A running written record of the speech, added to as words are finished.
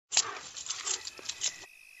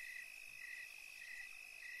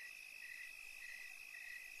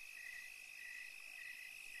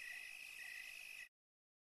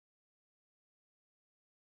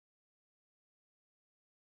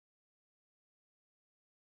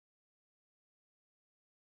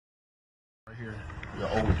Right here. You're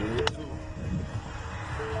overdue.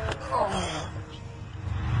 Oh.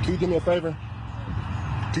 Can you do me a favor?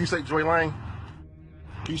 Can you say Joy Lane?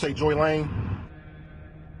 Can you say Joy Lane?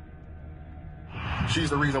 She's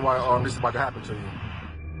the reason why this is about to happen to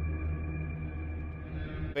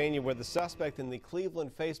you. Where the suspect in the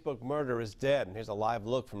Cleveland Facebook murder is dead. And here's a live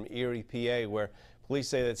look from Erie, PA, where police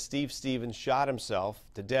say that Steve Stevens shot himself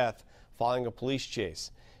to death following a police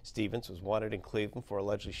chase. Stevens was wanted in Cleveland for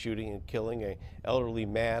allegedly shooting and killing an elderly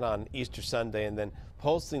man on Easter Sunday and then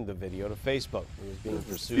posting the video to Facebook. He was being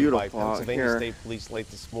pursued by Pennsylvania State Police late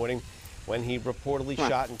this morning when he reportedly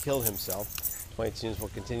shot and killed himself. 22 News will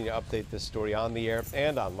continue to update this story on the air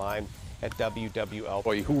and online at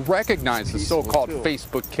WWL. Who recognized the so-called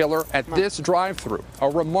Facebook killer at this drive-thru. A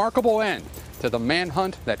remarkable end to the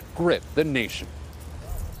manhunt that gripped the nation.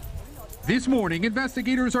 This morning,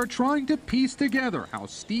 investigators are trying to piece together how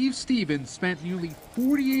Steve Stevens spent nearly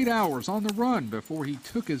 48 hours on the run before he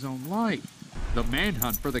took his own life. The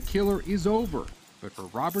manhunt for the killer is over, but for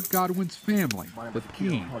Robert Godwin's family, the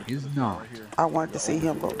pain is not. I wanted to see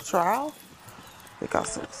him go to trial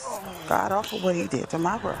because it's God awful what he did to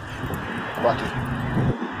my brother. Watch it.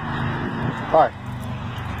 Hi.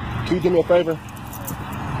 Can you do me a favor?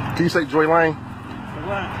 Can you say Joy Lane?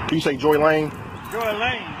 What? Can you say Joy Lane? Joy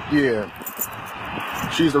Lane? Yeah.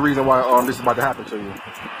 She's the reason why this is about to happen to you.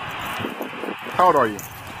 How old are you?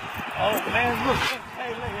 Oh man, look.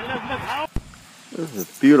 Hey, look. This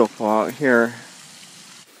is beautiful out here.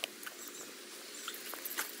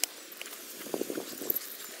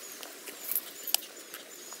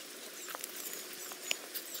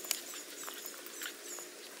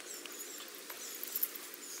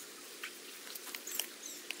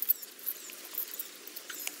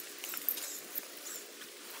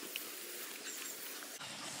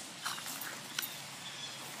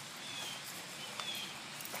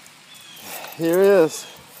 Here is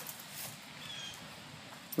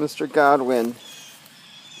Mr. Godwin.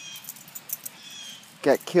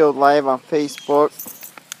 Got killed live on Facebook.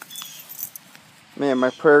 Man,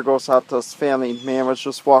 my prayer goes out to his family. Man was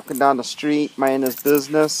just walking down the street, minding his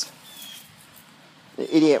business.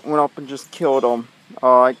 The idiot went up and just killed him.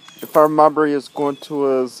 If I remember, he was going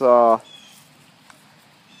to his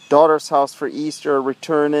daughter's house for Easter,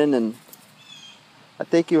 returning, and I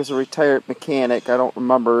think he was a retired mechanic. I don't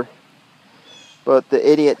remember. But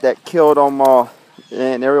the idiot that killed him,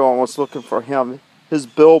 and everyone was looking for him. His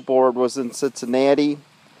billboard was in Cincinnati,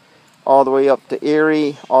 all the way up to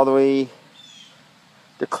Erie, all the way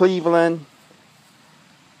to Cleveland,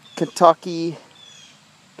 Kentucky,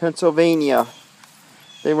 Pennsylvania.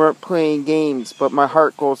 They weren't playing games, but my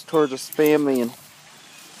heart goes towards his family, and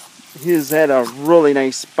he's at a really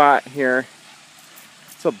nice spot here.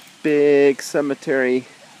 It's a big cemetery.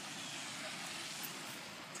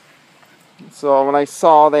 So when I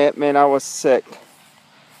saw that, man, I was sick.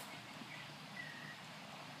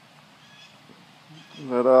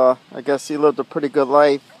 But I guess he lived a pretty good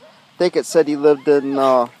life. I think it said he lived in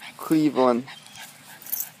Cleveland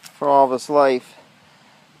for all of his life.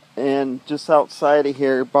 And just outside of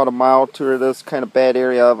here, about a mile to this kind of bad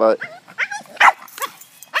area of it.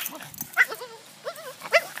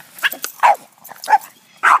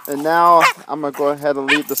 And now I'm going to go ahead and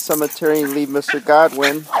leave the cemetery and leave Mr.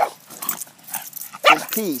 Godwin in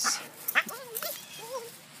peace.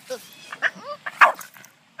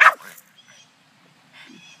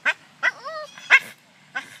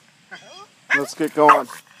 Let's get going.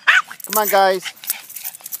 Come on, guys.